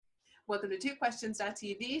Welcome to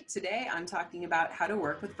TwoQuestions.tv. Today I'm talking about how to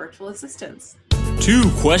work with virtual assistants.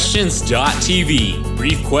 TwoQuestions.tv.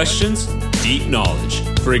 Brief questions, deep knowledge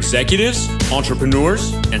for executives,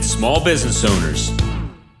 entrepreneurs, and small business owners.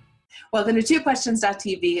 Welcome to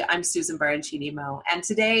TwoQuestions.tv. I'm Susan Baroncini-Moe, and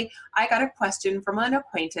today I got a question from an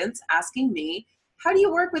acquaintance asking me, how do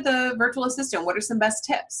you work with a virtual assistant? What are some best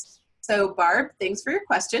tips? So Barb, thanks for your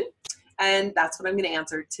question, and that's what I'm going to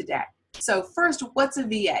answer today. So first, what's a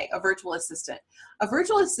VA, a virtual assistant? A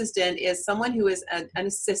virtual assistant is someone who is an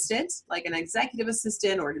assistant, like an executive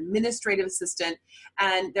assistant or an administrative assistant,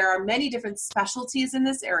 and there are many different specialties in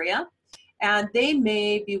this area, and they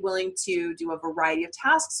may be willing to do a variety of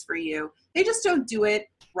tasks for you. They just don't do it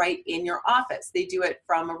right in your office. They do it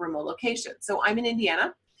from a remote location. So I'm in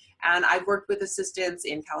Indiana, and I've worked with assistants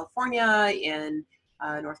in California, in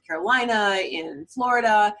North Carolina, in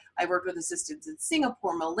Florida. I've worked with assistants in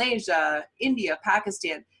Singapore, Malaysia, India,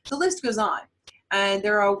 Pakistan. The list goes on. And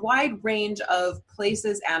there are a wide range of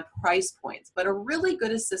places and price points, but a really good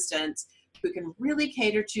assistant who can really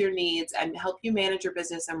cater to your needs and help you manage your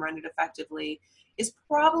business and run it effectively is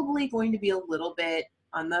probably going to be a little bit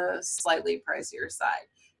on the slightly pricier side.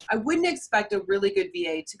 I wouldn't expect a really good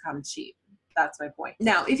VA to come cheap. That's my point.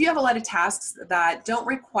 Now, if you have a lot of tasks that don't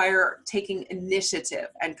require taking initiative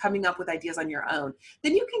and coming up with ideas on your own,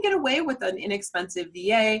 then you can get away with an inexpensive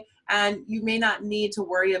VA, and you may not need to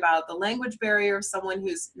worry about the language barrier of someone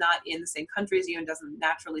who's not in the same country as you and doesn't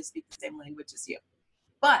naturally speak the same language as you.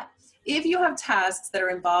 But if you have tasks that are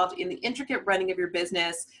involved in the intricate running of your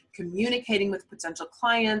business, communicating with potential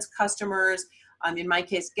clients, customers, in my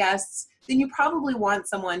case, guests, then you probably want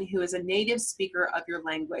someone who is a native speaker of your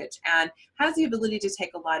language and has the ability to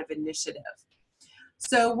take a lot of initiative.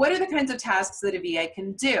 So what are the kinds of tasks that a VA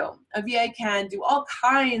can do? A VA can do all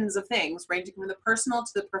kinds of things, ranging from the personal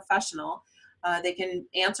to the professional. They can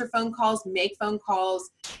answer phone calls, make phone calls,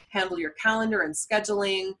 handle your calendar and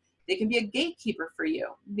scheduling. They can be a gatekeeper for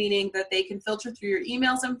you, meaning that they can filter through your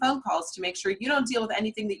emails and phone calls to make sure you don't deal with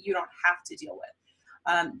anything that you don't have to deal with.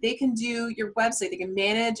 They can do your website. They can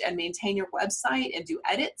manage and maintain your website and do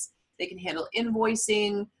edits. They can handle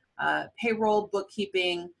invoicing, payroll,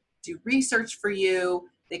 bookkeeping, do research for you.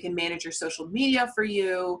 They can manage your social media for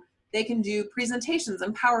you. They can do presentations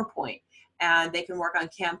and PowerPoint, and they can work on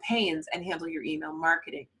campaigns and handle your email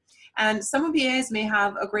marketing. And some VAs may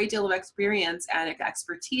have a great deal of experience and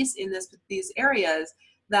expertise in these areas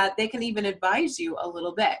that they can even advise you a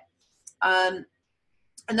little bit.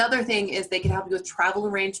 Another thing is they can help you with travel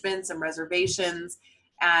arrangements and reservations.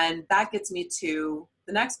 And that gets me to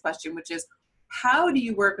the next question, which is, how do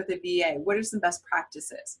you work with a VA? What are some best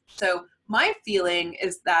practices? So my feeling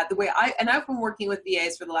is that the way I've been working with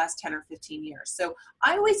VAs for the last 10 or 15 years. So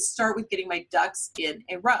I always start with getting my ducks in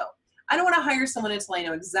a row. I don't want to hire someone until I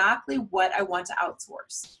know exactly what I want to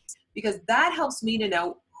outsource, because that helps me to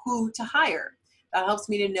know who to hire. That helps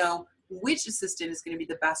me to know which assistant is going to be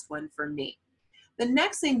the best one for me. The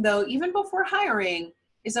next thing, though, even before hiring,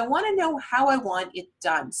 is I want to know how I want it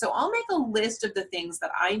done. So I'll make a list of the things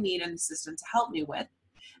that I need an assistant to help me with,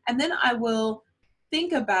 and then I will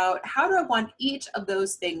think about how do I want each of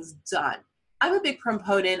those things done. I'm a big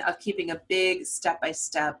proponent of keeping a big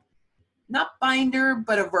step-by-step, not binder,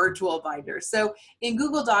 but a virtual binder. So in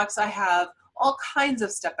Google Docs, I have all kinds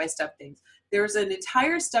of step-by-step things. There's an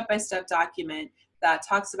entire step-by-step document that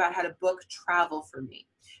talks about how to book travel for me,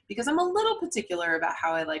 because I'm a little particular about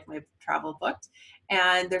how I like my travel booked.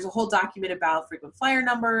 And there's a whole document about frequent flyer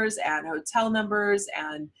numbers and hotel numbers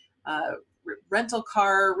and rental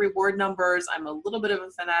car reward numbers. I'm a little bit of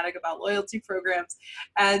a fanatic about loyalty programs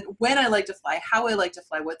and when I like to fly, how I like to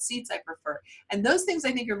fly, what seats I prefer. And those things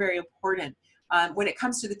I think are very important. When it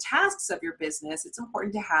comes to the tasks of your business, it's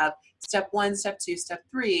important to have step 1, step 2, step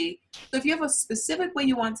 3. So if you have a specific way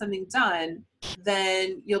you want something done,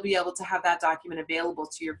 then you'll be able to have that document available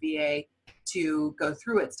to your VA to go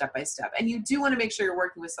through it step by step. And you do want to make sure you're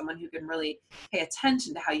working with someone who can really pay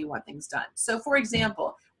attention to how you want things done. So for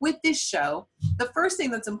example, with this show, the first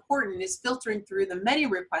thing that's important is filtering through the many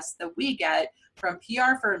requests that we get from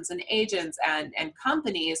PR firms and agents and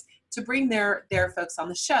companies to bring their folks on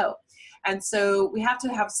the show. And so we have to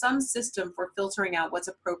have some system for filtering out what's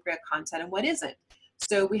appropriate content and what isn't.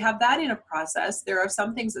 So we have that in a process. There are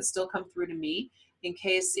some things that still come through to me in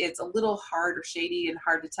case it's a little hard or shady and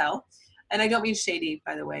hard to tell. And I don't mean shady,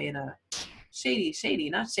 by the way, in a shady,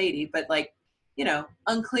 not shady, but like,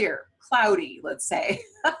 unclear, cloudy, let's say.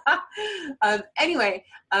 Anyway,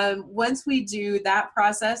 once we do that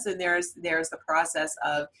process, and there's the process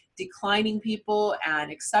of declining people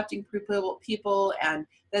and accepting people and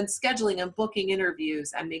then scheduling and booking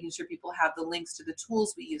interviews and making sure people have the links to the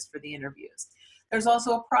tools we use for the interviews. There's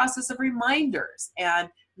also a process of reminders and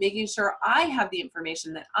making sure I have the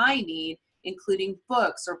information that I need, including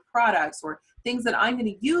books or products or things that I'm going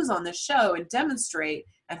to use on the show and demonstrate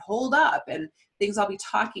and hold up, and things I'll be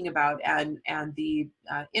talking about, and the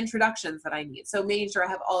introductions that I need. So making sure I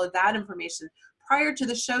have all of that information prior to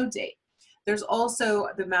the show date. There's also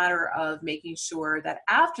the matter of making sure that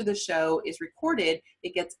after the show is recorded,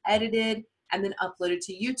 it gets edited and then uploaded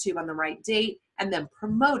to YouTube on the right date and then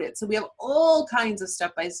promoted. So we have all kinds of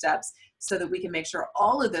step-by-steps so that we can make sure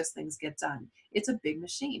all of those things get done. It's a big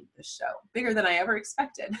machine, this show, bigger than I ever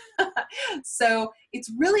expected. So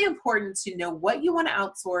it's really important to know what you want to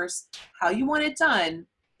outsource, how you want it done,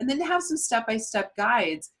 and then to have some step-by-step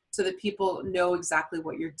guides so that people know exactly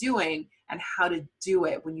what you're doing and how to do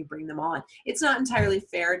it when you bring them on. It's not entirely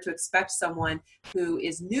fair to expect someone who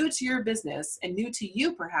is new to your business and new to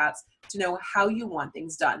you perhaps to know how you want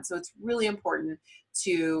things done. So it's really important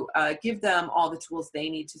to give them all the tools they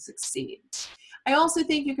need to succeed. I also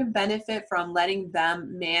think you can benefit from letting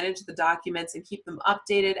them manage the documents and keep them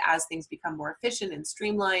updated as things become more efficient and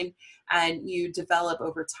streamlined and you develop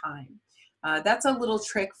over time. That's a little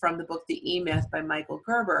trick from the book, The E-Myth by Michael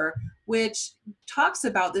Gerber, which talks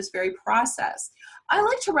about this very process. I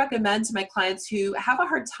like to recommend to my clients who have a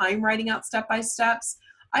hard time writing out step-by-steps,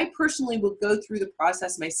 I personally will go through the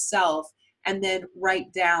process myself and then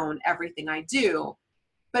write down everything I do.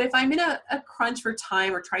 But if I'm in a crunch for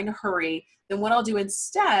time or trying to hurry, then what I'll do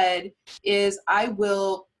instead is I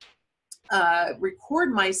will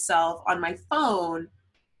record myself on my phone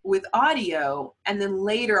with audio, and then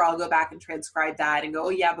later I'll go back and transcribe that and go, oh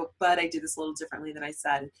yeah, but I did this a little differently than I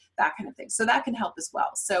said, that kind of thing. So that can help as well.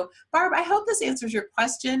 So Barb, I hope this answers your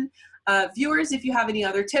question. Viewers, if you have any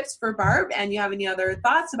other tips for Barb and you have any other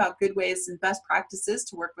thoughts about good ways and best practices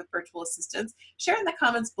to work with virtual assistants, share in the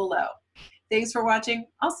comments below. Thanks for watching.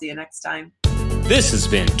 I'll see you next time. This has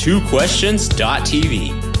been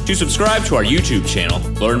TwoQuestions.tv. To subscribe to our YouTube channel,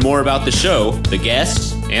 learn more about the show, the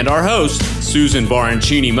guests, and our host, Susan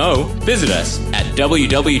Baroncini Moe, visit us at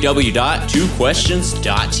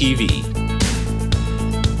www.twoquestions.tv.